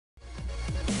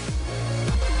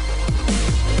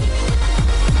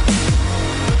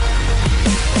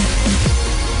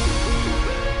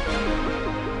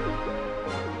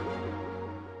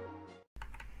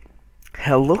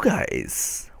Hello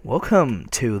guys, welcome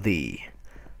to the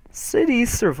city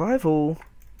survival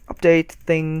update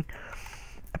thing,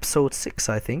 episode 6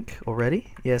 I think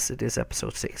already. Yes, it is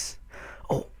episode 6.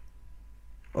 Oh,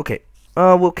 okay,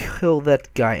 we'll kill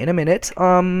that guy in a minute.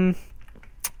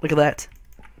 Look at that,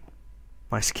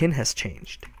 my skin has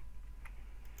changed.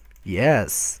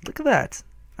 Yes, look at that,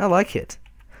 I like it.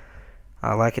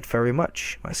 I like it very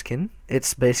much, my skin.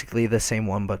 It's basically the same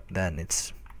one, but then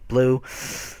it's blue.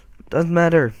 Doesn't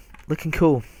matter. Looking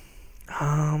cool.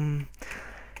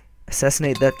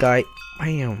 Assassinate that guy.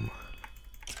 Bam.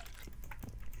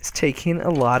 It's taking a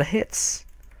lot of hits.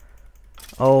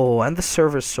 Oh, and the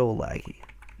server's so laggy.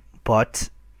 But,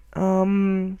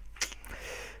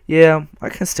 yeah, I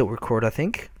can still record, I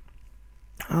think.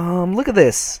 Look at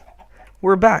this.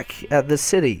 We're back at the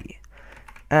city.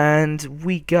 And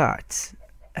we got,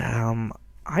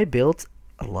 I built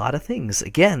a lot of things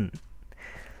again.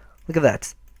 Look at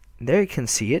that. There you can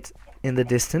see it in the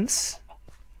distance.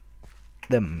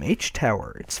 The mage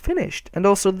tower, it's finished. And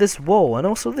also this wall, and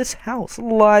also this house. A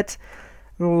lot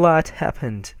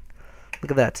happened. Look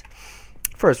at that.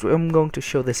 First, I'm going to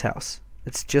show this house.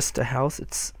 It's just a house.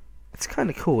 It's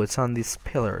kind of cool. It's on these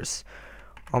pillars.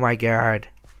 Oh my god.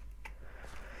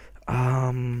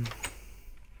 Look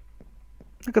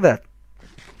at that.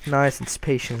 Nice and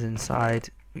spacious inside.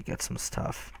 We got some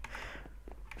stuff.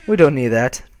 We don't need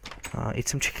that. Eat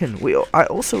some chicken. I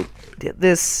also did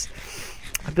this.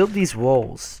 I built these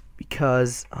walls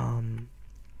because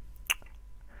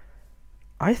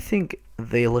I think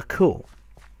they look cool.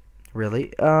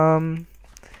 Really.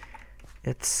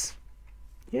 It's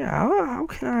how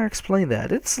can I explain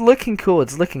that? It's looking cool.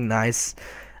 It's looking nice.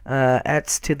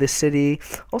 Adds to the city.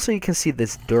 Also, you can see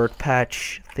this dirt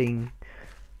patch thing.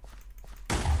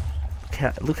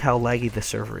 Look how laggy the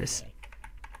server is.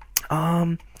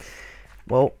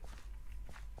 Well,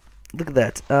 look at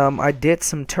that. I did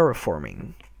some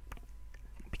terraforming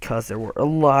because there were a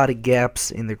lot of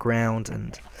gaps in the ground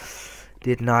and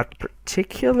did not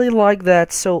particularly like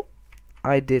that, so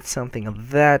I did something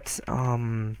of that.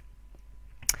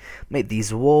 Made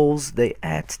these walls. They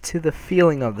add to the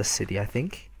feeling of the city, I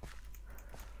think.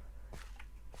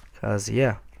 Because,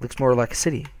 yeah, looks more like a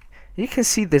city. You can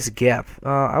see this gap.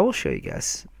 I will show you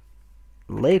guys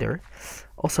later.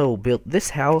 Also built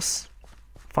this house.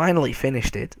 Finally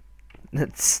finished it.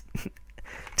 It's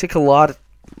took a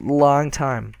long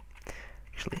time.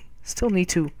 Actually, still need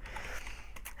to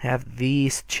have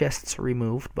these chests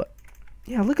removed, but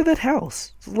yeah, look at that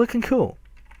house. It's looking cool,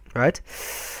 right?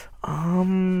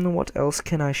 What else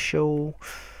can I show?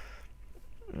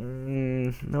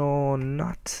 No,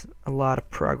 not a lot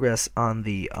of progress on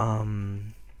the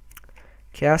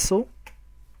castle.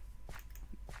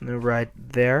 Right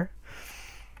there.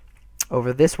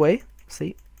 Over this way.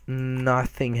 See?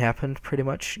 Nothing happened pretty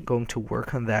much. Going to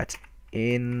work on that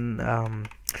in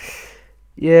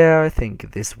yeah, I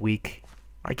think this week,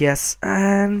 I guess.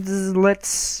 And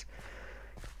let's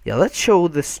show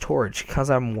the storage, because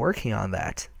I'm working on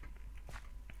that.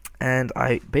 And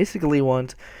I basically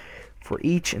want, for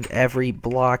each and every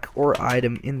block or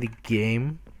item in the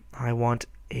game, I want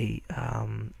a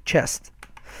chest.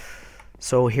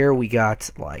 So here we got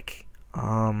like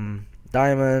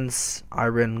diamonds,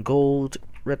 iron, gold,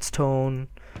 redstone,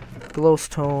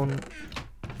 glowstone,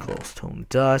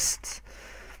 dust,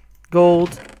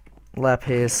 gold,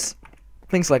 lapis,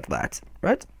 things like that,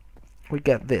 right? We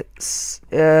got this.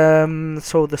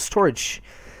 So the storage,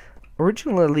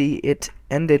 originally it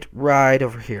ended right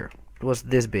over here. It was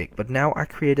this big, but now I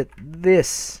created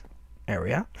this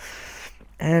area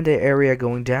and an area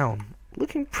going down.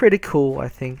 Looking pretty cool, I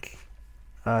think.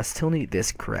 Still need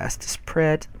this grass to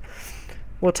spread.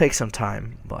 Will take some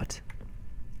time, but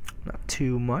not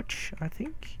too much, I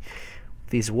think.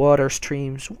 These water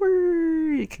streams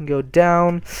where you can go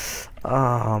down.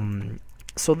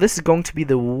 So this is going to be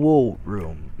the wool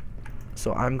room.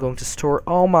 So I'm going to store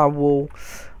all my wool,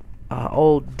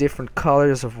 all different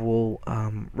colors of wool,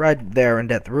 right there in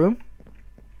that room.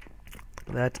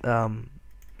 That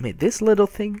made this little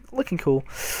thing looking cool.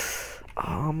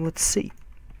 Let's see.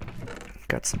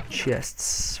 Got some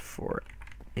chests for.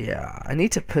 Yeah, I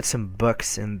need to put some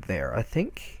books in there, I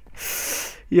think.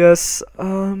 Yes,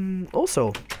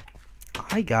 also,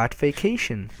 I got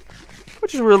vacation,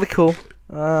 which is really cool,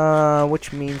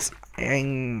 which means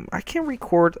I can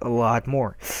record a lot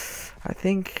more. I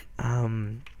think,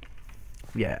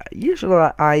 yeah, usually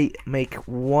I make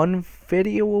one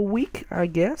video a week, I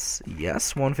guess.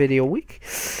 Yes, one video a week.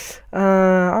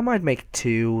 I might make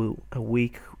 2 a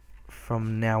week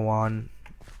from now on.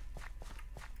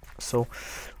 So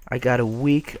I got a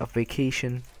week of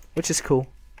vacation, which is cool.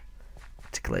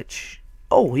 It's a glitch.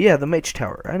 Oh yeah, the mage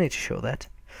tower. I need to show that.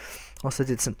 Also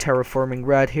did some terraforming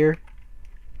right here.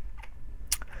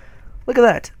 Look at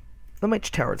that. The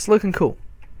mage tower. It's looking cool.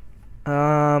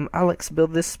 Alex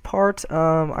built this part.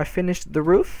 I finished the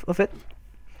roof of it.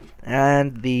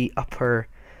 And the upper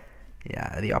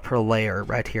layer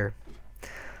right here.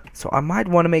 So I might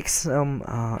want to make some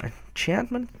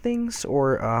enchantment things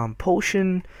or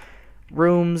potion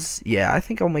rooms. Yeah, I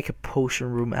think I'll make a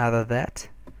potion room out of that.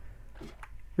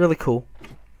 Really cool.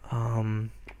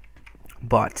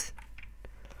 But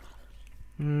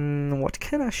what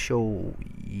can I show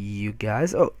you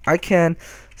guys? Oh, I can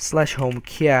 /home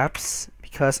caps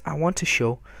because I want to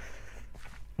show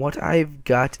what I've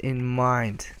got in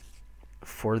mind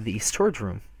for the storage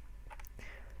room.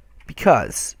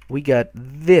 Because we got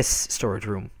this storage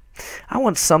room. I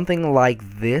want something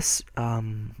like this,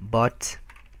 but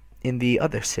in the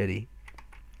other city.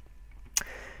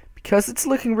 Because it's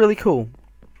looking really cool.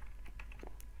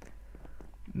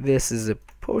 This is a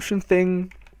potion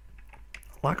thing.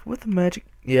 Locked with the magic.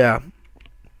 Yeah.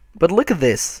 But look at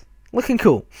this. Looking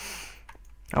cool.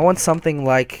 I want something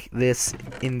like this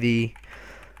in the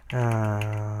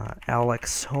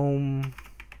Alex home.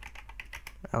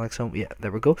 Yeah,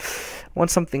 there we go. I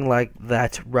want something like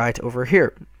that right over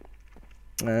here.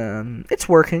 It's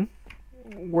working.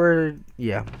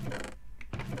 Yeah.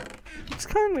 It's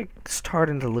kind of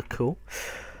starting to look cool.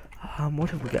 What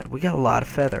have we got? We got a lot of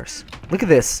feathers. Look at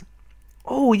this.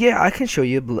 Oh yeah, I can show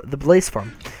you the blaze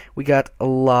farm. We got a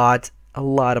lot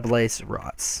of blaze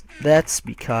rods. That's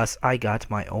because I got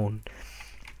my own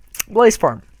blaze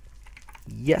farm.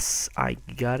 Yes, I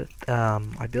got it.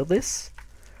 I built this.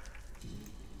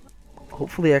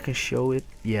 Hopefully I can show it.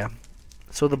 Yeah.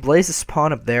 So the blazes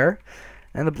spawn up there,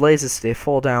 and the blazes, they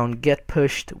fall down, get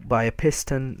pushed by a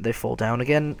piston, they fall down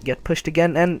again, get pushed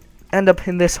again, and end up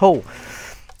in this hole.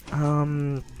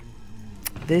 I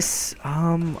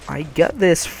got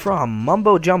this from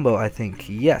Mumbo Jumbo, I think.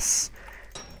 Yes.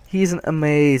 He's an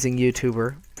amazing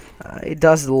YouTuber. He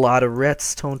does a lot of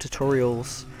redstone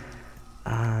tutorials.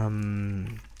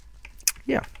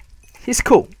 Yeah. He's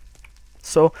cool.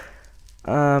 So,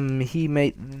 he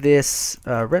made this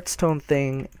redstone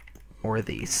thing, or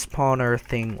the spawner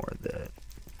thing, or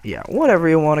whatever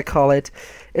you want to call it.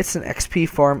 It's an XP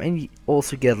farm, and you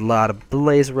also get a lot of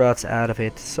blaze rods out of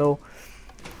it. So,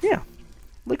 yeah,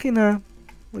 looking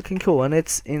cool, and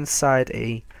it's inside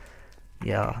a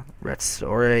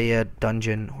or a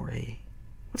dungeon, or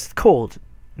what's it called?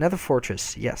 Nether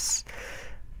fortress. Yes,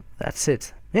 that's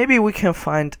it. Maybe we can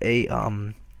find a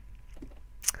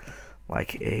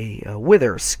like a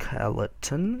wither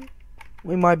skeleton.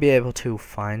 We might be able to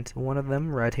find one of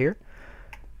them right here.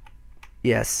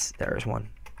 Yes, there's one.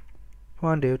 Come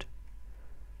on, dude.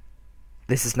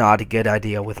 This is not a good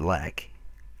idea with lag.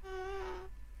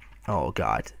 Oh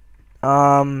god.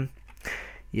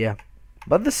 Yeah.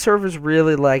 But the server's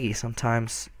really laggy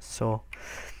sometimes, so,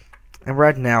 and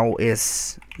right now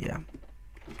is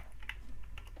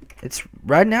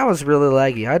right now is really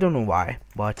laggy. I don't know why,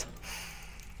 but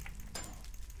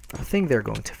I think they're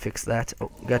going to fix that. Oh,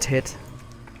 got hit.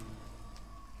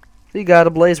 So you got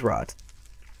a blaze rod,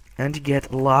 and you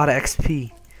get a lot of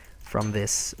XP from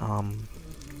this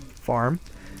farm.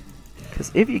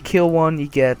 Because if you kill one, you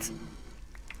get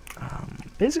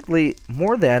basically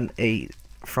more than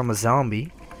from a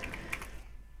zombie,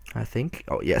 I think.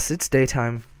 Oh yes, it's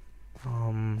daytime.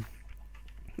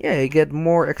 Yeah, you get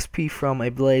more XP from a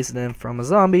blaze than from a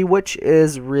zombie, which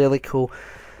is really cool.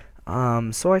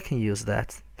 So I can use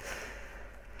that.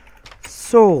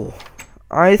 So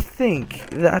I think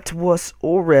that was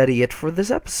already it for this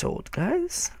episode,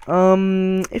 guys.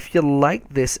 If you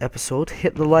liked this episode,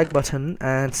 hit the like button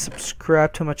and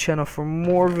subscribe to my channel for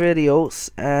more videos,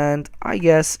 and I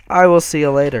guess I will see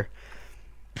you later.